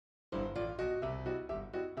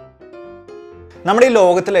നമ്മുടെ ഈ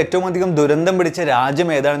ലോകത്തിൽ ഏറ്റവും അധികം ദുരന്തം പിടിച്ച രാജ്യം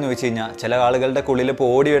ഏതാണെന്ന് ചോദിച്ചു കഴിഞ്ഞാൽ ചില ആളുകളുടെ ഉള്ളിൽ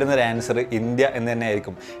ഓടി വരുന്ന ഒരു ആൻസർ ഇന്ത്യ എന്ന് തന്നെ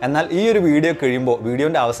ആയിരിക്കും. എന്നാൽ ഈ ഒരു വീഡിയോ കഴിയുമ്പോൾ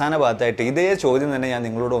വീഡിയോൻ്റെ അവസാന ഭാഗത്തായിട്ട് ഇതേ ചോദ്യം തന്നെ ഞാൻ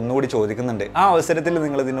നിങ്ങളോട് ഒന്നുകൂടി ചോദിക്കുന്നുണ്ട്. ആ അവസരത്തിൽ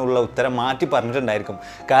നിങ്ങൾ ഇതിനുള്ള ഉത്തരം മാറ്റി പറഞ്ഞിട്ടുണ്ടായിരിക്കും.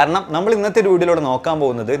 കാരണം നമ്മൾ ഇന്നത്തെ ഒരു വീഡിയോയിലൂടെ നോക്കാൻ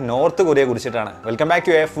പോകുന്നത് നോർത്ത് കൊറിയയെ കുറിച്ചിട്ടാണ്. Welcome back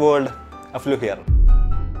to AFWORLD, AFLU here.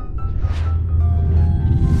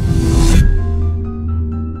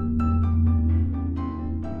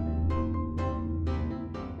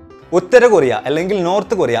 Uttara Korea അല്ലെങ്കിൽ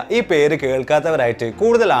നോർത്ത് കൊറിയ ഈ പേര് കേൾക്കാത്തവരായിട്ട്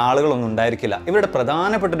കൂടുതൽ ആളുകളൊന്നും ഉണ്ടായിരിക്കില്ല. ഇവരുടെ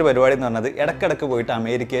പ്രധാനപ്പെട്ട ഒരു പരിപാടി എന്ന് പറഞ്ഞത് ഇടയ്ക്കിടയ്ക്ക് പോയിട്ട്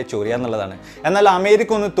അമേരിക്കയെ ചൊറിയുക എന്നുള്ളതാണ്. എന്നാൽ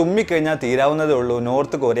അമേരിക്ക ഒന്ന് തുമ്മിക്കഴിഞ്ഞാൽ തീരാവുന്നതേ ഉള്ളൂ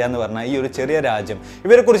നോർത്ത് കൊറിയ എന്ന് പറഞ്ഞാൽ ഈ ഒരു ചെറിയ രാജ്യം.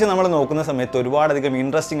 ഇവരെക്കുറിച്ച് നമ്മൾ നോക്കുന്ന സമയത്ത് ഒരുപാടധികം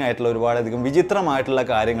ഇൻട്രസ്റ്റിംഗ് ആയിട്ടുള്ള ഒരുപാടധികം വിചിത്രമായിട്ടുള്ള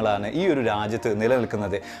കാര്യങ്ങളാണ് ഈ ഒരു രാജ്യത്ത്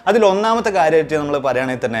നിലനിൽക്കുന്നത്. അതിൽ ഒന്നാമത്തെ കാര്യമായിട്ട് നമ്മൾ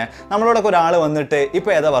പറയുകയാണെങ്കിൽ തന്നെ നമ്മളോടൊക്കെ ഒരാൾ വന്നിട്ട്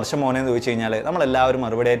ഇപ്പോൾ ഏതാ വർഷം മോനെന്ന് ചോദിച്ചു കഴിഞ്ഞാൽ നമ്മളെല്ലാവരും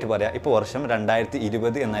മറുപടിയായിട്ട് പറയാം ഇപ്പോൾ വർഷം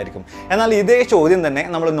 2020 എന്നായിരിക്കും. എന്നാൽ ഇതേ ചോദ്യം തന്നെ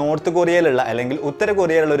നമ്മൾ നോർത്ത് കൊറിയയിലുള്ള അല്ലെങ്കിൽ ഉത്തര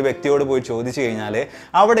കൊറിയയിലുള്ള ഒരു വ്യക്തിയോട് പോയി ചോദിച്ചു കഴിഞ്ഞാൽ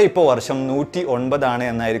അവിടെ ഇപ്പോൾ വർഷം 109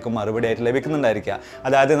 എന്നായിരിക്കും മറുപടിയായിട്ട് ലഭിക്കുന്നുണ്ടായിരിക്കുക.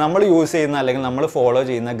 അതായത് നമ്മൾ യൂസ് ചെയ്യുന്ന അല്ലെങ്കിൽ നമ്മൾ ഫോളോ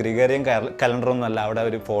ചെയ്യുന്ന ഗ്രിഗോറിയൻ കലണ്ടറൊന്നും അല്ല അവിടെ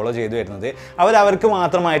അവർ ഫോളോ ചെയ്തു വരുന്നത്. അവർക്ക്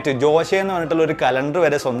മാത്രമായിട്ട് ജോഷ എന്ന് പറഞ്ഞിട്ടുള്ള ഒരു കലണ്ടർ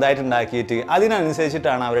വരെ സ്വന്തമായിട്ട് ഉണ്ടാക്കിയിട്ട്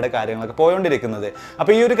അതിനനുസരിച്ചിട്ടാണ് അവരുടെ കാര്യങ്ങളൊക്കെ പോയോണ്ടിരിക്കുന്നത്.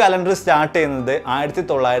 അപ്പോൾ ഈ ഒരു കലണ്ടർ സ്റ്റാർട്ട് ചെയ്യുന്നത്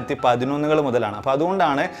 1911 മുതലാണ്. അപ്പോൾ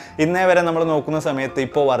അതുകൊണ്ടാണ് ഇന്നേ വരെ നമ്മൾ നോക്കുന്ന സമയത്ത്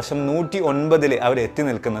ഇപ്പോൾ വർഷം 109 അവർ എത്തി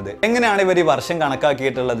നിൽക്കുന്നത്. എങ്ങനെയാണ് ഇവർ ഈ വർഷം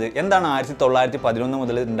കണക്കാക്കിയിട്ടുള്ളത്? എന്താണ് 1911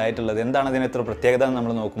 മുതൽ ഉണ്ടായിട്ടുള്ളത്? എന്താണ് അതിന് ഇത്ര പ്രത്യേകത എന്ന്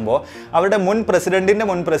നമ്മൾ നോക്കുമ്പോൾ അവരുടെ മുൻ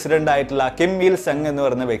പ്രസിഡന്റ് ആയിട്ടുള്ള കിം ഇൽ സങ് എന്ന്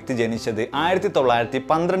പറയുന്ന വ്യക്തി ജനിച്ചത്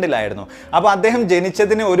 1912 അപ്പോൾ അദ്ദേഹം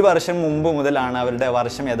ജനിച്ചതിന് ഒരു വർഷം മുമ്പ് മുതലാണ് അവരുടെ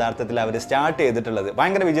വർഷം യഥാർത്ഥത്തിൽ അവർ സ്റ്റാർട്ട് ചെയ്തിട്ടുള്ളത്.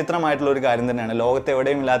 ഭയങ്കര വിചിത്രമായിട്ടുള്ള ഒരു കാര്യം തന്നെയാണ്. ലോകത്ത്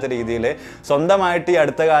എവിടെയും ഇല്ലാത്ത രീതിയിൽ സ്വന്തമായിട്ട് ഈ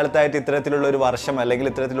അടുത്ത കാലത്തായിട്ട് ഇത്തരത്തിലുള്ള ഒരു വർഷം അല്ലെങ്കിൽ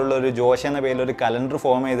ഇത്തരത്തിലുള്ള ഒരു ജോഷ എന്ന പേരിൽ ഒരു കലണ്ടർ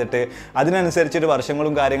ഫോം ചെയ്തിട്ട് അതിനനുസരിച്ചൊരു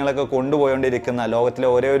വർഷങ്ങളും കാര്യങ്ങളൊക്കെ കൊണ്ടുപോയോണ്ടിരിക്കുന്ന ലോകത്തിലെ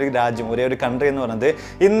ഒരേ ഒരു രാജ്യം, ഒരേ ഒരു കൺട്രി എന്ന് പറയുന്നത്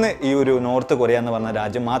ഇന്ന് ഈ ഒരു നോർത്ത് കൊറിയ എന്ന് പറഞ്ഞ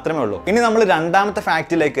രാജ്യം മാത്രമേ ഉള്ളൂ. ഇനി നമ്മൾ രണ്ടാമത്തെ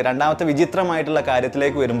ഫാക്റ്റിലേക്ക്, രണ്ടാമത്തെ വിചിത്രമായിട്ടുള്ള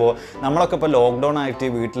കാര്യത്തിലേക്ക് വരുമ്പോൾ നമ്മളൊക്കെ ഇപ്പോൾ ലോക്ക്ഡൗൺ ആയിട്ട്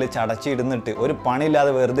വീട്ടിൽ ചടച്ചിരുന്നിട്ട് ഒരു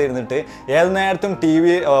പണിയില്ലാതെ വെറുതെ ഇരുന്നിട്ട് ഏത് നേരത്തും TV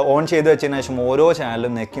ഓൺ ചെയ്ത് വെച്ചതിന് ശേഷം ഓരോ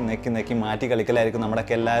ചാനലും നെക്കി മാറ്റി കളിക്കലായിരിക്കും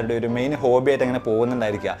നമ്മുടെയൊക്കെ എല്ലാവരുടെ ഒരു മെയിൻ ഹോബിയായിട്ട് അങ്ങനെ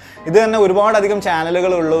പോകുന്നുണ്ടായിരിക്കുക. ഇത് തന്നെ ഒരുപാടധികം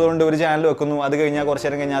ചാനലുകൾ ഉള്ളതുകൊണ്ട് ഒരു ചാനൽ വെക്കുന്നു, അത് കഴിഞ്ഞാൽ കുറച്ച്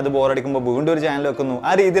നേരം കഴിഞ്ഞാൽ അത് ബോറടിക്കുമ്പോൾ വീണ്ടും ഒരു ചാനൽ വെക്കുന്നു.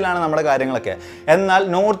 ആ രീതിയിലാണ് നമ്മുടെ കാര്യങ്ങളൊക്കെ. എന്നാൽ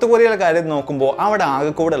നോർത്ത് കൊറിയയിലെ കാര്യം നോക്കുമ്പോൾ അവിടെ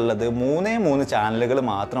ആകെ കൂടെ ഉള്ളത് 3 ചാനലുകൾ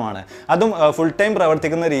മാത്രമാണ്. അതും ഫുൾ ടൈം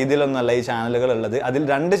പ്രവർത്തിക്കുന്ന രീതിയിലൊന്നുമല്ല ഈ ചാനലുകൾ ഉള്ളത്. അതിൽ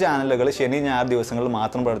 2 ചാനലുകൾ ശനി ഞായർ ദിവസങ്ങളിൽ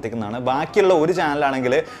മാത്രം പ്രവർത്തിക്കുന്നതാണ്. ബാക്കിയുള്ള ഒരു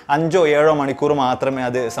ചാനലാണെങ്കിൽ 5-7 മണിക്കൂർ മാത്രമേ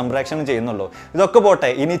അത് സംപ്രേഷണം ചെയ്യുന്നുള്ളൂ. ഇതൊക്കെ പോട്ടെ,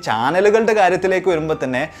 ഇനി ചാനലുകളുടെ കാര്യത്തിലേക്ക് വരുമ്പോൾ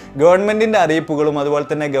തന്നെ ഗവൺമെന്റിന്റെ അറിയിപ്പുകളും അതുപോലെ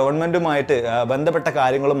തന്നെ ഗവൺമെന്റുമായിട്ട് ബന്ധപ്പെട്ട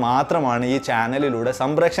കാര്യങ്ങളും മാത്രമാണ് ഈ ചാനലിലൂടെ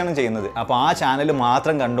സംപ്രേഷണം ചെയ്യുന്നത്. അപ്പോൾ ആ ചാനൽ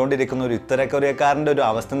മാത്രം കണ്ടുകൊണ്ടിരിക്കുന്ന ഒരു ഉത്തര കൊറിയക്കാരൻ്റെ ഒരു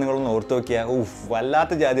അവസ്ഥ നിങ്ങളൊന്ന് ഓർത്ത് നോക്കിയാൽ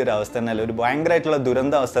വല്ലാത്ത ജാതി ഒരു അവസ്ഥ തന്നെയല്ല, ഒരു ഭയങ്കരമായിട്ടുള്ള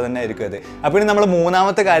ദുരന്ത അവസ്ഥ തന്നെ ആയിരിക്കും അത്. അപ്പോൾ ഇനി നമ്മൾ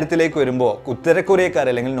മൂന്നാമത്തെ കാര്യത്തിലേക്ക് വരുമ്പോൾ ഉത്തര കൊറിയക്കാർ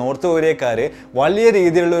അല്ലെങ്കിൽ നോർത്ത് കൊറിയക്കാർ വലിയ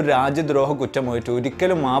രീതിയിലുള്ള ഒരു രാജ്യദ്രോഹ കുറ്റമായിട്ട്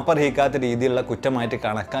ഒരിക്കലും മാപ്പർഹിക്കാത്ത രീതിയിലുള്ള കുറ്റമായിട്ട്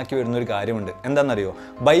കണക്കാക്കി വരുന്ന ഒരു കാര്യമുണ്ട്. എന്താണെന്നറിയോ?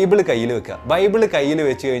 ബൈബിൾ കയ്യിൽ വെക്കുക. ബൈബിൾ കയ്യിൽ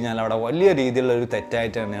വെച്ച് കഴിഞ്ഞാൽ അവിടെ വലിയ രീതിയിലുള്ള ഒരു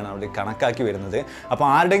തെറ്റായിട്ട് തന്നെയാണ് അവിടെ കണക്കാക്കി വരുന്നത്. അപ്പോൾ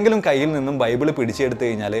ആരുടെങ്കിലും കയ്യിൽ നിന്നും ബൈബിൾ പിടിച്ചെടുത്ത്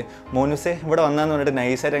കഴിഞ്ഞാൽ മോനുസേ ഇവിടെ വന്നാന്ന് പറഞ്ഞിട്ട്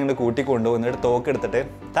നൈസായിട്ട് അങ്ങനെ കൂട്ടിക്കൊണ്ടുവന്നിട്ട് തോക്കെടുത്തിട്ട്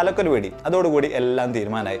തലക്കൊരു വെടി, അതോടുകൂടി എല്ലാം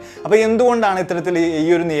തീരുമാനമായി. അപ്പോൾ എന്തുകൊണ്ടാണ് ഇത്തരത്തിൽ ഈ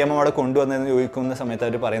ഒരു നിയമം അവിടെ കൊണ്ടുവന്നതെന്ന് ചോദിക്കുന്ന സമയത്ത്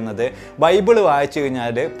അവർ പറയുന്നത് ബൈബിൾ വായിച്ചു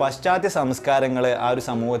കഴിഞ്ഞാൽ പാശ്ചാത്യ സംസ്കാരങ്ങൾ ആ ഒരു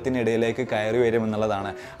സമൂഹത്തിനിടയിലേക്ക് കയറി വരും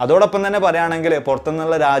എന്നുള്ളതാണ്. അതോടൊപ്പം തന്നെ പറയുകയാണെങ്കിൽ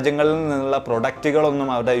പുറത്തുനിന്നുള്ള രാജ്യങ്ങളിൽ നിന്നുള്ള പ്രൊഡക്റ്റുകളൊന്നും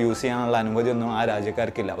അവിടെ യൂസ് ചെയ്യാനുള്ള അനുമതിയൊന്നും ആ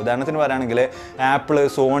രാജ്യക്കാർക്കില്ല. ഉദാഹരണത്തിന് പറയുകയാണെങ്കിൽ ആപ്പിൾ,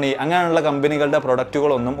 സോണി അങ്ങനെയുള്ള കമ്പനികളുടെ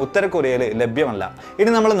പ്രൊഡക്റ്റുകളൊന്നും ഉത്തര കൊറിയയിൽ ലഭ്യമല്ല.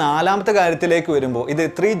 ഇനി നമ്മൾ നാലാമത്തെ കാര്യത്തിലേക്ക് വരുമ്പോൾ ഇത്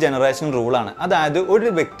 3 ജനറേഷൻ റൂളാണ്. അതായത് ഒരു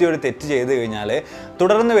വ്യക്തി ഒരു തെറ്റ് ചെയ്ത് കഴിഞ്ഞാൽ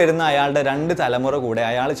തുടർന്ന് വരുന്ന അയാളുടെ 2 തലമുറ കൂടെ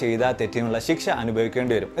അയാൾ ചെയ്ത തെറ്റിനുള്ള ശിക്ഷ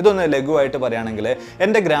അനുഭവിക്കേണ്ടി വരും. ഇതൊന്ന് ലഘുവായിട്ട് പറയുകയാണെങ്കിൽ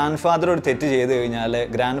എൻ്റെ ഗ്രാൻഡ് ഫാദർ ഒരു തെറ്റ് ചെയ്ത് കഴിഞ്ഞാൽ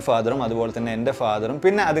ഗ്രാൻഡ് ഫാദറും അതുപോലെ തന്നെ എൻ്റെ ഫാദറും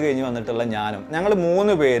പിന്നെ അത് കഴിഞ്ഞ് വന്നിട്ടുള്ള ഞാനും, ഞങ്ങൾ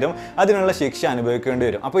 3 പേരും അതിനുള്ള ശിക്ഷ അനുഭവിക്കേണ്ടി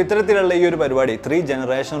വരും. അപ്പോൾ ഇത്തരത്തിലുള്ള ഈ ഒരു പരിപാടി 3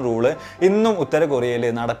 ജനറേഷൻ റൂള് ഇന്നും ഉത്തര കൊറിയയിൽ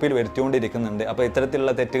നടപ്പിൽ വരുത്തിക്കൊണ്ടിരിക്കുന്നുണ്ട്. അപ്പോൾ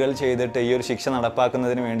ഇത്തരത്തിലുള്ള തെറ്റുകൾ ചെയ്തിട്ട് ഈ ഒരു ശിക്ഷ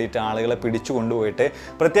നടപ്പാക്കുന്നതിന് വേണ്ടിയിട്ട് ആളുകളെ പിടിച്ചു കൊണ്ടുപോയിട്ട്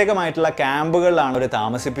പ്രത്യേകമായിട്ടുള്ള ക്യാമ്പുകളിലാണ് അവർ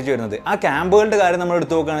താമസിപ്പിച്ചു വരുന്നത്. ആ ക്യാമ്പുകളുടെ കാര്യം നമ്മൾ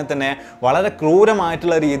എടുത്തു നോക്കുകയാണെങ്കിൽ തന്നെ വളരെ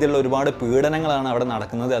ക്രൂരമായിട്ടുള്ള രീതിയിലുള്ള ഒരുപാട് പീഡനങ്ങളാണ് അവിടെ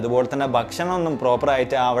നടക്കുന്നത്. അതുപോലെ തന്നെ ഭക്ഷണമൊന്നും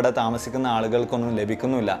പ്രോപ്പറായിട്ട് അവിടെ താമസിക്കുന്ന ആളുകൾക്കൊന്നും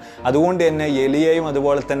ലഭിക്കുന്നില്ല. അതുകൊണ്ട് തന്നെ എലിയെയും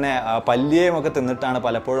അതുപോലെ തന്നെ പല്ലിയെയും ഒക്കെ തിന്നിട്ടാണ്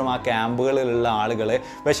പലപ്പോഴും ആ ക്യാമ്പുകളിലുള്ള ആളുകൾ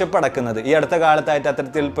വിശപ്പടക്കുന്നത്. ഈ അടുത്ത കാലത്തായിട്ട്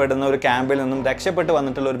അത്തരത്തിൽ പെടുന്ന ഒരു ക്യാമ്പിൽ നിന്നും രക്ഷപ്പെട്ട്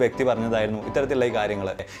വന്നിട്ടുള്ള ഒരു വ്യക്തി പറഞ്ഞതായിരുന്നു ഇത്തരത്തിലുള്ള ഈ കാര്യങ്ങൾ.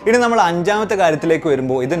 ഇനി നമ്മൾ അഞ്ചാമത്തെ കാര്യത്തിലേക്ക്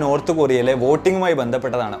വരുമ്പോൾ ഇത് നോർത്ത് കൊറിയയിലെ വോട്ടിങ്ങുമായി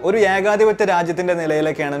ബന്ധപ്പെട്ടതാണ്. ഒരു ഏകാധിപത്യ രാജ്യത്തിന്റെ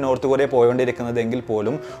നിലയിലേക്കാണ് നോർത്ത് കൊറിയ പോയോണ്ടിരിക്കുന്നത് എങ്കിൽ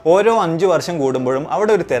പോലും ഓരോ 5 വർഷം കൂടുമ്പോഴും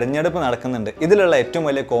അവിടെ ഒരു തെരഞ്ഞെടുപ്പ് നടക്കുന്നുണ്ട്. ഇതിലുള്ള ഏറ്റവും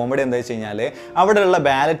വലിയ കോമഡി എന്താ വെച്ച് കഴിഞ്ഞാൽ അവിടെയുള്ള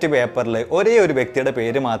ബാലറ്റ് പേപ്പറിൽ ഒരേ ഒരു വ്യക്തിയുടെ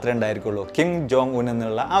പേര് മാത്രമേ ഉണ്ടായിരിക്കുള്ളൂ, കിം ജോങ് ഉൻ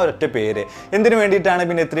എന്നുള്ള ആ ഒരൊറ്റ പേര്. എന്തിനു വേണ്ടി വേണ്ടിയിട്ടാണ്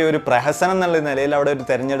പിന്നെ ഇത്രയും ഒരു പ്രഹസനം എന്നുള്ള നിലയിൽ അവിടെ ഒരു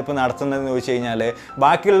തെരഞ്ഞെടുപ്പ് നടത്തുന്നതെന്ന് ചോദിച്ചു കഴിഞ്ഞാൽ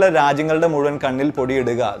ബാക്കിയുള്ള രാജ്യങ്ങളുടെ മുഴുവൻ കണ്ണിൽ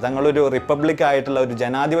പൊടിയിടുക, തങ്ങളൊരു റിപ്പബ്ലിക് ആയിട്ടുള്ള ഒരു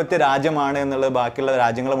ജനാധിപത്യ രാജ്യമാണ് എന്നുള്ളത് ബാക്കിയുള്ള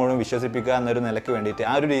രാജ്യങ്ങളെ മുഴുവൻ വിശ്വസിപ്പിക്കുക എന്നൊരു നിലയ്ക്ക് വേണ്ടിയിട്ട്,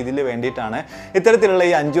 ആ ഒരു രീതിയിൽ വേണ്ടിയിട്ടാണ് ഇത്തരത്തിലുള്ള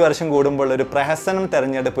ഈ 5 വർഷം കൂടുമ്പോൾ ഒരു പ്രഹസനം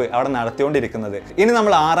തെരഞ്ഞെടുപ്പ് അവിടെ നടത്തിക്കൊണ്ടിരിക്കുന്നത്. ഇനി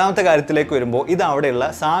നമ്മൾ 6ാമത്തെ കാര്യത്തിലേക്ക് വരുമ്പോൾ ഇത് അവിടെയുള്ള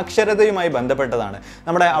സാക്ഷരതയുമായി ബന്ധപ്പെട്ടതാണ്.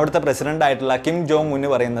 നമ്മുടെ അവിടുത്തെ പ്രസിഡന്റ് ആയിട്ടുള്ള കിം ജോങ് ഉൻ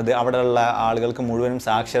പറയുന്നത് അവിടെയുള്ള ആളുകൾക്ക് മുഴുവനും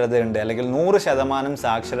സാക്ഷരതയുണ്ട്, അല്ലെങ്കിൽ 100%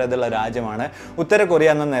 സാക്ഷരതയുള്ള രാജ്യമാണ് ഉത്തര കൊറിയ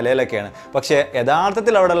എന്ന നിലയിലൊക്കെയാണ്. പക്ഷേ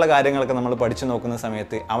യഥാർത്ഥത്തിൽ അവിടെയുള്ള കാര്യങ്ങളൊക്കെ നമ്മൾ പഠിച്ചു നോക്കുന്ന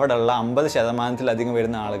സമയത്ത് അവിടെയുള്ള 50%-ലധികം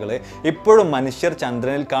വരുന്ന ആളുകൾ ഇപ്പോഴും മനുഷ്യർ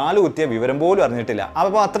ചന്ദ്രനിൽ കാലുകുത്തിയ വിവരം പോലും അറിഞ്ഞിട്ടില്ല.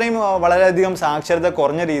 അപ്പോൾ അത്രയും വളരെയധികം സാക്ഷരത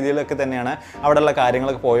കുറഞ്ഞ രീതിയിലൊക്കെ തന്നെയാണ് അവിടെയുള്ള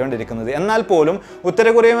കാര്യങ്ങളൊക്കെ പോയോണ്ടിരിക്കുന്നത്. എന്നാൽ പോലും ഉത്തര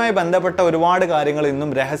കൊറിയയുമായി ബന്ധപ്പെട്ട ഒരുപാട് കാര്യങ്ങൾ ഇന്നും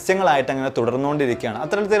രഹസ്യങ്ങളായിട്ട് അങ്ങനെ തുടർന്നുകൊണ്ടിരിക്കുകയാണ്.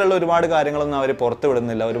 അത്തരത്തിലുള്ള ഒരുപാട് കാര്യങ്ങളൊന്നും അവർ പുറത്തു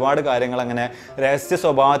വിടുന്നില്ല. ഒരുപാട് കാര്യങ്ങൾ അങ്ങനെ രഹസ്യ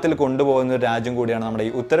സ്വഭാവത്തിൽ കൊണ്ടുപോകുന്ന ഒരു രാജ്യം കൂടിയാണ് നമ്മുടെ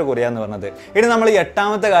ഈ ഉത്തര കൊറിയ എന്ന് പറയുന്നത്. ഇനി നമ്മൾ ഈ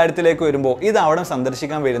 8ാമത്തെ കാര്യത്തിലേക്ക് വരുമ്പോൾ ഇത് അവിടെ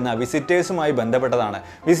സന്ദർശിക്കാൻ വരുന്ന വിസിറ്റേഴ്സുമായി ബന്ധപ്പെട്ടതാണ്.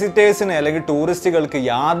 വിസിറ്റേഴ്സിന് അല്ലെങ്കിൽ ടൂറിസ്റ്റുകൾക്ക്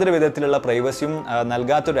യാതൊരു വിധത്തിലുള്ള പ്രൈവസിയും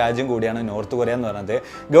നൽകാത്തൊരു രാജ്യം കൂടിയാണ് നോർത്ത് കൊറിയ എന്ന് പറയുന്നത്.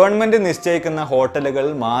 ഗവൺമെന്റ് നിശ്ചയിക്കുന്ന ഹോട്ടലുകൾ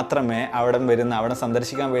മാത്രമേ അവിടെ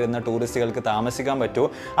സന്ദർശിക്കാൻ വരുന്ന ടൂറിസ്റ്റുകൾക്ക് താമസിക്കാൻ പറ്റൂ.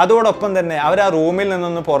 അതോടൊപ്പം തന്നെ അവർ ആ റൂമിൽ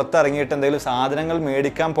നിന്നൊന്ന് പുറത്തിറങ്ങിയിട്ട് എന്തെങ്കിലും സാധനങ്ങൾ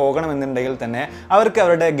മേടിക്കാൻ പോകണമെന്നുണ്ടെങ്കിൽ തന്നെ അവർക്ക്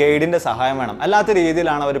അവരുടെ ഗൈഡിന്റെ സഹായം വേണം. അല്ലാത്ത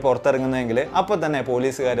രീതിയിലാണ് അവർ പുറത്തിറങ്ങുന്നതെങ്കിൽ അപ്പോൾ തന്നെ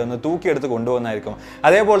പോലീസുകാരെ ഒന്ന് തൂക്കിയെടുത്ത് കൊണ്ടുപോകുന്നതായിരിക്കും.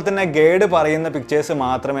 അതേപോലെ തന്നെ ഗൈഡ് പറയുന്ന പിക്ചേഴ്സ്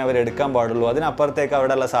മാത്രമേ അവർ എടുക്കാൻ പാടുള്ളൂ. അതിനപ്പുറത്തേക്ക്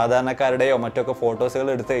അവിടെയുള്ള സാധാരണക്കാരുടെയോ മറ്റൊക്കെ ഫോട്ടോസുകൾ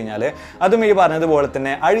എടുത്തു കഴിഞ്ഞാൽ അതും ഈ പറഞ്ഞതുപോലെ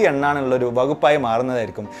തന്നെ അഴി എണ്ണാനുള്ളൊരു വകുപ്പായി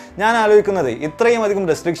മാറുന്നതായിരിക്കും. ഞാൻ ആലോചിക്കുന്നത് ഇത്രയും അധികം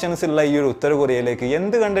റെസ്ട്രിക്ഷൻസ് ഉള്ള ഈ ഒരു ഉത്തര കൊറിയയിലേക്ക്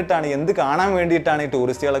എന്ത് കണ്ടിട്ടാണ്, എന്ത് കാണാൻ വേണ്ടിയിട്ടാണ് ഈ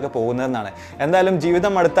ടൂറിസ്റ്റുകളൊക്കെ പോകുന്നതെന്നാണ്. എന്തായാലും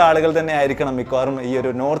ജീവിതം അടുത്ത ആളുകൾ തന്നെ ആയിരിക്കണം മിക്കവാറും ഈ ഒരു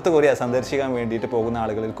നോർത്ത് കൊറിയ സന്ദർശിക്കാൻ വേണ്ടിയിട്ട് പോകുന്ന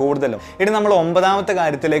ആളുകളിൽ കൂടുതലും. ഇനി നമ്മൾ 9ാമത്തെ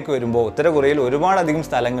കാര്യത്തിലേക്ക് വരുമ്പോൾ ഉത്തര കൊറിയയിൽ ഒരുപാടധികം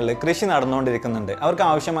സ്ഥലങ്ങളിൽ കൃഷി നടന്നുകൊണ്ടിരിക്കുന്നുണ്ട്. അവർക്ക്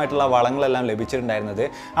ആവശ്യമായിട്ടുള്ള വളങ്ങളെല്ലാം ലഭിച്ചിട്ടുണ്ടായിരുന്നത്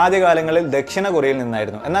ആദ്യകാലങ്ങളിൽ ദക്ഷിണ കൊറിയയിൽ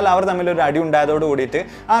നിന്നായിരുന്നു. എന്നാൽ അവർ തമ്മിൽ ഒരു അടി ഉണ്ടായതോട് കൂടിയിട്ട്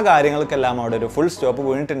ആ കാര്യങ്ങൾക്കെല്ലാം അവിടെ ഒരു ഫുൾ സ്റ്റോപ്പ്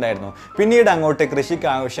വീണിട്ടുണ്ടായിരുന്നു. പിന്നീട് അങ്ങോട്ട് കൃഷിക്ക്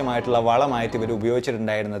ആവശ്യമായിട്ടുള്ള വളമായിട്ട് ഇവർ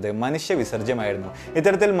ഉപയോഗിച്ചിട്ടുണ്ടായിരുന്നത് മനുഷ്യ വിസർജ്യമായിരുന്നു.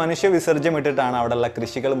 ഇത്തരത്തിൽ മനുഷ്യ വിസർജ്യം ഇട്ടിട്ടാണ് അവിടെയുള്ള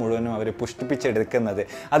കൃഷികൾ മുഴുവനും അവർ പുഷ്ടിപ്പിച്ചെടുക്കുന്നത്.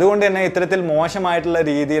 അതുകൊണ്ട് തന്നെ ഇത്തരത്തിൽ മോശമായിട്ടുള്ള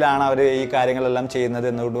രീതിയിലാണ് അവർ ഈ കാര്യങ്ങളെല്ലാം ചെയ്യുന്നത്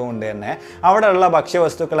എന്നതുകൊണ്ട് തന്നെ അവിടെയുള്ള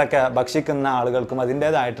ഭക്ഷ്യവസ്തുക്കളൊക്കെ ഭക്ഷിക്കുന്ന ആളുകൾക്കും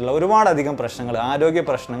അതിൻ്റേതായിട്ടുള്ള ഒരുപാടധികം പ്രശ്നങ്ങൾ, ആരോഗ്യ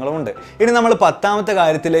പ്രശ്നങ്ങളുമുണ്ട്. ഇനി നമ്മൾ 10ാമത്തെ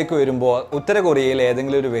കാര്യത്തിലേക്ക് വരുമ്പോൾ ഉത്തര കൊറിയയിൽ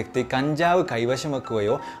ഏതെങ്കിലും ഒരു വ്യക്തി കഞ്ചാവ് കൈവശം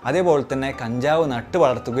വെക്കുകയോ അതേപോലെ തന്നെ കഞ്ചാവ് നട്ട്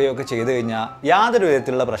വളർത്തുകയോ ഒക്കെ ചെയ്തു കഴിഞ്ഞാൽ യാതൊരു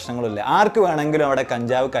വിധത്തിലുള്ള പ്രശ്നങ്ങളുമില്ല. ആർക്ക് വേണമെങ്കിലും അവിടെ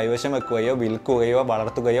കഞ്ചാവ് കൈവശം വെക്കുകയോ വിൽക്കുകയോ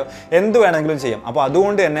വളർത്തുകയോ എന്ത് വേണമെങ്കിലും ചെയ്യാം. അപ്പോൾ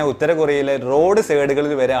അതുകൊണ്ട് തന്നെ ഉത്തര കൊറിയയിലെ റോഡ്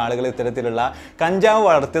സൈഡുകളിൽ വരെ ആളുകൾ ഇത്തരത്തിലുള്ള കഞ്ചാവ്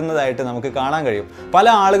വളർത്തുന്നതായിട്ട് നമുക്ക് കാണാൻ കഴിയും. പല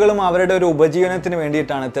ആളുകളും അവരുടെ ഒരു ഉപജീവനത്തിന്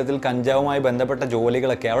വേണ്ടിയിട്ടാണ് ഇത്തരത്തിൽ കഞ്ചാവുമായി ബന്ധപ്പെട്ട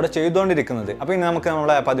ജോലികളൊക്കെ അവിടെ ചെയ്തുകൊണ്ടിരിക്കുന്നത്. അപ്പോൾ ഇനി നമുക്ക്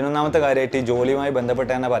നമ്മളെ 11ാമത്തെ കാര്യമായിട്ട് ഈ ജോലിയുമായി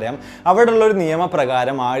ബന്ധപ്പെട്ട് തന്നെ പറയാം. അവിടെയുള്ള ഒരു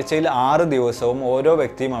നിയമപ്രകാരം ആഴ്ചയിൽ 6 ദിവസവും ഓരോ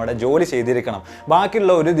വ്യക്തിയും അവിടെ ജോലി ചെയ്തിരിക്കണം.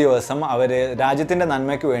 ബാക്കിയുള്ള ഒരു ദിവസം അവർ രാജ്യത്തിൻ്റെ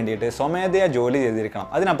നന്മയ്ക്ക് വേണ്ടിയിട്ട് സ്വമേധയാ ജോലി ചെയ്തിരിക്കണം.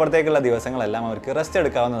 അതിനപ്പുറത്തേക്കുള്ള ദിവസങ്ങളെല്ലാം അവർക്ക് റെസ്റ്റ്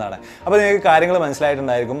എടുക്കാവുന്നതാണ്. അപ്പോൾ നിങ്ങൾക്ക് കാര്യങ്ങൾ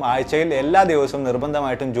മനസ്സിലായിട്ടുണ്ടായിരിക്കും. ആഴ്ചയിൽ എല്ലാ ദിവസവും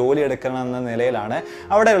നിർബന്ധമായിട്ടും ജോലി എടുക്കണം എന്ന നിലയിലാണ്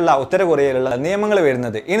അവിടെയുള്ള ഉത്തര കൊറിയയിലുള്ള നിയമങ്ങൾ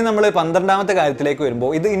വരുന്നത്. ഇനി നമ്മൾ 12ാമത്തെ കാര്യത്തിലേക്ക്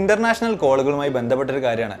വരുമ്പോൾ ഇത് ഇന്റർനാഷണൽ കോളുകളുമായി ബന്ധപ്പെട്ടൊരു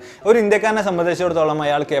കാര്യമാണ്. ഒരു ഇന്ത്യക്കാരനെ സംബന്ധിച്ചിടത്തോളം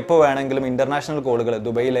അയാൾക്ക് എപ്പോൾ വേണമെങ്കിലും ഇന്റർനാഷണൽ കോളുകൾ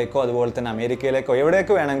ദുബൈയിലേക്കോ അതുപോലെ തന്നെ അമേരിക്കയിലേക്കോ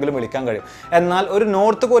എവിടെയൊക്കെ വേണമെങ്കിലും വിളിക്കാൻ കഴിയും. എന്നാൽ ഒരു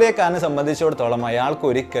നോർത്ത് കൊറിയക്കാരനെ സംബന്ധിച്ചിടത്തോളം അയാൾക്ക്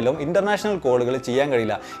ഒരിക്കലും ഇന്റർനാഷണൽ കോളുകൾ ചെയ്യാൻ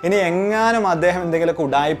കഴിയില്ല. ഇനി എങ്ങാനും അദ്ദേഹം എന്തെങ്കിലുമൊക്കെ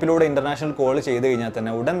ഉഡായിപ്പിലൂടെ ഇന്റർനാഷണൽ കോൾ ചെയ്ത് കഴിഞ്ഞാൽ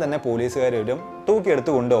തന്നെ ഉടൻ തന്നെ പോലീസുകാർ വരും,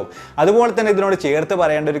 തൂക്കിയെടുത്ത് കൊണ്ടുപോകും. അതുപോലെ തന്നെ ഇതിനോട് ചേർത്ത്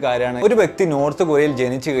പറയേണ്ട ഒരു കാര്യമാണ്, ഒരു വ്യക്തി നോർത്ത് കൊറിയയിൽ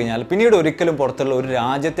ജനിച്ചു കഴിഞ്ഞാൽ പിന്നീട് ഒരിക്കലും പുറത്തുള്ള ഒരു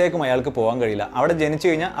രാജ്യത്തേക്കും അയാൾക്ക് പോകാൻ കഴിയില്ല. അവിടെ ജനിച്ചു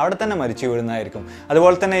കഴിഞ്ഞാൽ അവിടെ തന്നെ മരിച്ചു വീഴുന്നതായിരിക്കും.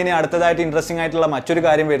 അതുപോലെ തന്നെ ഇനി അടുത്തതായിട്ട് ഇൻട്രസ്റ്റിംഗ് ആയിട്ടുള്ള മറ്റൊരു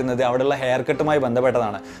കാര്യം വരുന്നത് അവിടെയുള്ള ഹെയർ കട്ടുമായി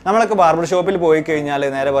ബന്ധപ്പെട്ടതാണ്. നമ്മളൊക്കെ ബാർബർ ഷോപ്പിൽ പോയി കഴിഞ്ഞാൽ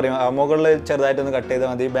നേരെ പറയും മുകളിൽ ചെറുതായിട്ടൊന്ന് കട്ട് ചെയ്താൽ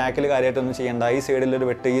മതി, ബാക്കിൽ കാര്യമായിട്ടൊന്നും ചെയ്യേണ്ട, ഈ സൈഡിലൊരു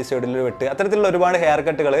വെട്ട്, ഈ സൈഡിലൊരു വെട്ട്, അത്തരത്തിലുള്ള ഒരുപാട് ഹെയർ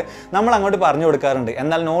കട്ടുകൾ നമ്മൾ അങ്ങോട്ട് പറഞ്ഞു കൊടുക്കാറുണ്ട്.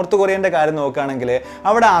 എന്നാൽ നോർത്ത് കൊറിയൻ്റെ കാര്യം നോക്കുകയാണെങ്കിൽ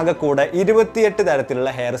അവിടെ ആകെ കൂടെ 28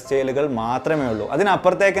 തരത്തിലുള്ള ഹെയർ സ്റ്റൈലുകൾ മാത്രമേ ഉള്ളൂ.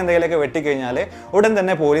 അതിനപ്പുറത്തേക്ക് എന്തെങ്കിലുമൊക്കെ വെട്ടിക്കഴിഞ്ഞാൽ ഉടൻ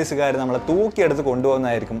തന്നെ പോലീസുകാർ നമ്മളെ തൂക്കിയെടുത്ത്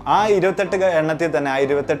കൊണ്ടുപോകുന്നതായിരിക്കും. ആ 28 എണ്ണത്തിൽ തന്നെ, ആ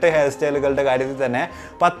 28 ഹെയർ സ്റ്റൈലുകളുടെ കാര്യത്തിൽ തന്നെ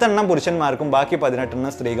 10 എണ്ണം പുരുഷന്മാർക്കും ബാക്കി 18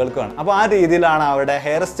 എണ്ണം സ്ത്രീകൾക്കുമാണ്. അപ്പോൾ ആ രീതിയിലാണ് അവരുടെ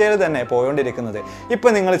ഹെയർ സ്റ്റൈൽ തന്നെ പോയോണ്ടിരിക്കുന്നത്.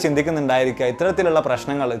 ഇപ്പം നിങ്ങൾ ചിന്തിക്കുന്നുണ്ടായിരിക്കുക ഇത്തരത്തിലുള്ള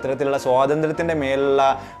പ്രശ്നങ്ങൾ, ഇത്തരത്തിലുള്ള സ്വാതന്ത്ര്യത്തിൻ്റെ മേലുള്ള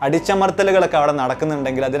അടിച്ചമർത്തലുകളൊക്കെ അവിടെ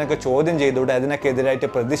നടക്കുന്നുണ്ടെങ്കിൽ അതിനൊക്കെ ചോദ്യം ചെയ്തുകൂടെ, അതിനൊക്കെ എതിരായിട്ട്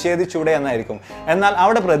പ്രതിഷേധിച്ചൂടെ എന്നായിരിക്കും. എന്നാൽ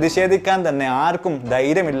അവിടെ പ്രതിഷേധിക്കാൻ തന്നെ ആർക്കും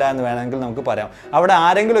ധൈര്യമില്ല എന്ന് വേണമെങ്കിൽ നമുക്ക് പറയാം. അവിടെ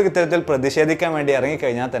ആരെങ്കിലും ഇത്തരത്തിൽ പ്രതിഷേധിക്കാൻ വേണ്ടി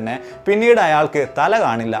ഇറങ്ങിക്കഴിഞ്ഞാൽ തന്നെ പിന്നീട് അയാൾക്ക് തല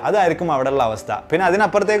കാണില്ല. അതായിരിക്കും അവിടെയുള്ള അവസ്ഥ. പിന്നെ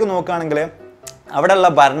അതിനപ്പുറത്തേക്ക് നോക്കുകയാണെങ്കിൽ അവിടെയുള്ള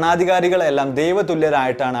ഭരണാധികാരികളെല്ലാം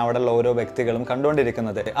ദൈവതുല്യരായിട്ടാണ് അവിടെയുള്ള ഓരോ വ്യക്തികളും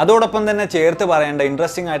കണ്ടുകൊണ്ടിരിക്കുന്നത്. അതോടൊപ്പം തന്നെ ചേർത്ത് പറയേണ്ട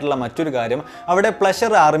ഇൻട്രസ്റ്റിംഗ് ആയിട്ടുള്ള മറ്റൊരു കാര്യം, അവിടെ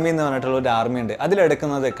പ്ലഷർ ആർമി എന്ന് പറഞ്ഞിട്ടുള്ള ഒരു ആർമി ഉണ്ട്.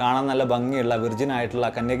 അതിലെടുക്കുന്നത് കാണാൻ നല്ല ഭംഗിയുള്ള വിർജിനായിട്ടുള്ള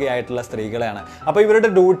കന്യകയായിട്ടുള്ള സ്ത്രീകളെയാണ്. അപ്പോൾ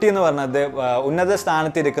ഇവരുടെ ഡ്യൂട്ടി എന്ന് പറഞ്ഞത് ഉന്നത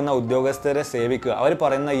സ്ഥാനത്തിരിക്കുന്ന ഉദ്യോഗസ്ഥരെ സേവിക്കുക, അവർ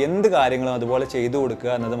പറയുന്ന എന്ത് കാര്യങ്ങളും അതുപോലെ ചെയ്തു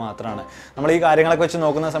കൊടുക്കുക എന്നത് മാത്രമാണ്. നമ്മൾ ഈ കാര്യങ്ങളൊക്കെ വെച്ച്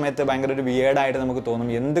നോക്കുന്ന സമയത്ത് ഭയങ്കര ഒരു വിയേർഡായിട്ട് നമുക്ക് തോന്നും.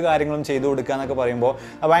 എന്ത് കാര്യങ്ങളും ചെയ്തു കൊടുക്കുക എന്നൊക്കെ പറയുമ്പോൾ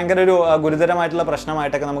ഭയങ്കര ഒരു ഗുരുതരമായിട്ടുള്ള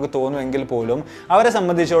പ്രശ്നമായിട്ടൊക്കെ നമുക്ക് തോന്നുമെങ്കിൽ പോലും അവരെ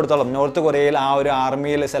സംബന്ധിച്ചിടത്തോളം, നോർത്ത് കൊറിയയിൽ ആ ഒരു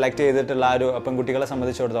ആർമിയിൽ സെലക്ട് ചെയ്തിട്ടുള്ള ആ ഒരു പെൺകുട്ടികളെ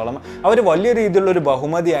സംബന്ധിച്ചിടത്തോളം അവർ വലിയ രീതിയിലുള്ള ഒരു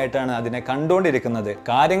ബഹുമതിയായിട്ടാണ് അതിനെ കണ്ടുകൊണ്ടിരിക്കുന്നത്.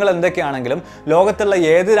 കാര്യങ്ങൾ എന്തൊക്കെയാണെങ്കിലും ലോകത്തുള്ള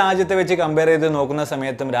ഏത് രാജ്യത്തെ വെച്ച് കമ്പയർ ചെയ്ത് നോക്കുന്ന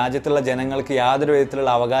സമയത്തും രാജ്യത്തുള്ള ജനങ്ങൾക്ക് യാതൊരു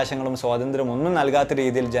വിധത്തിലുള്ള അവകാശങ്ങളും സ്വാതന്ത്ര്യവും ഒന്നും നൽകാത്ത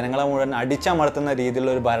രീതിയിൽ ജനങ്ങളെ മുഴുവൻ അടിച്ചമർത്തുന്ന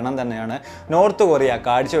രീതിയിലുള്ള ഒരു ഭരണം തന്നെയാണ് നോർത്ത് കൊറിയ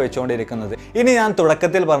കാഴ്ചവെച്ചുകൊണ്ടിരിക്കുന്നത്. ഇനി ഞാൻ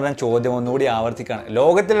തുടക്കത്തിൽ പറഞ്ഞ ചോദ്യം ഒന്നുകൂടി ആവർത്തിക്കുകയാണ്.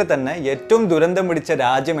 ലോകത്തിലെ തന്നെ ഏറ്റവും ദുരന്തം പിടിച്ച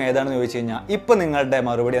രാജ്യം ഏതാണെന്ന് ചോദിച്ചു കഴിഞ്ഞാൽ ഇപ്പോൾ നിങ്ങളുടെ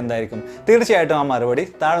മറുപടി എന്തായിരിക്കും? തീർച്ചയായിട്ടും ആ മറുപടി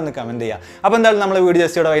താഴെ ഒന്ന് കമന്റ് ചെയ്യുക. അപ്പോൾ എന്തായാലും നമ്മൾ വീഡിയോ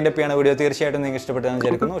ജസ്റ്റ് വൈൻഡ് അപ്പ് ചെയ്യുന്ന വീഡിയോ തീർച്ചയായിട്ടും നിങ്ങൾക്ക് ഇഷ്ടപ്പെട്ടെന്ന്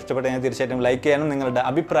വിചാരിക്കുന്നു. ഇഷ്ടപ്പെട്ടെങ്കിൽ തീർച്ചയായിട്ടും ലൈക്ക് ചെയ്യാനും നിങ്ങളുടെ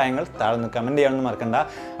അഭിപ്രായങ്ങൾ താഴെ ഒന്ന് കമന്റ് ചെയ്യാനൊന്നും മറക്കണ്ട.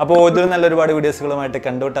 അപ്പോൾ ഇതിൽ നല്ല ഒരുപാട് വീഡിയോസുകളുമായിട്ട്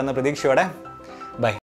കണ്ടുവിട്ടെന്ന പ്രതീക്ഷയോടെ ബൈ.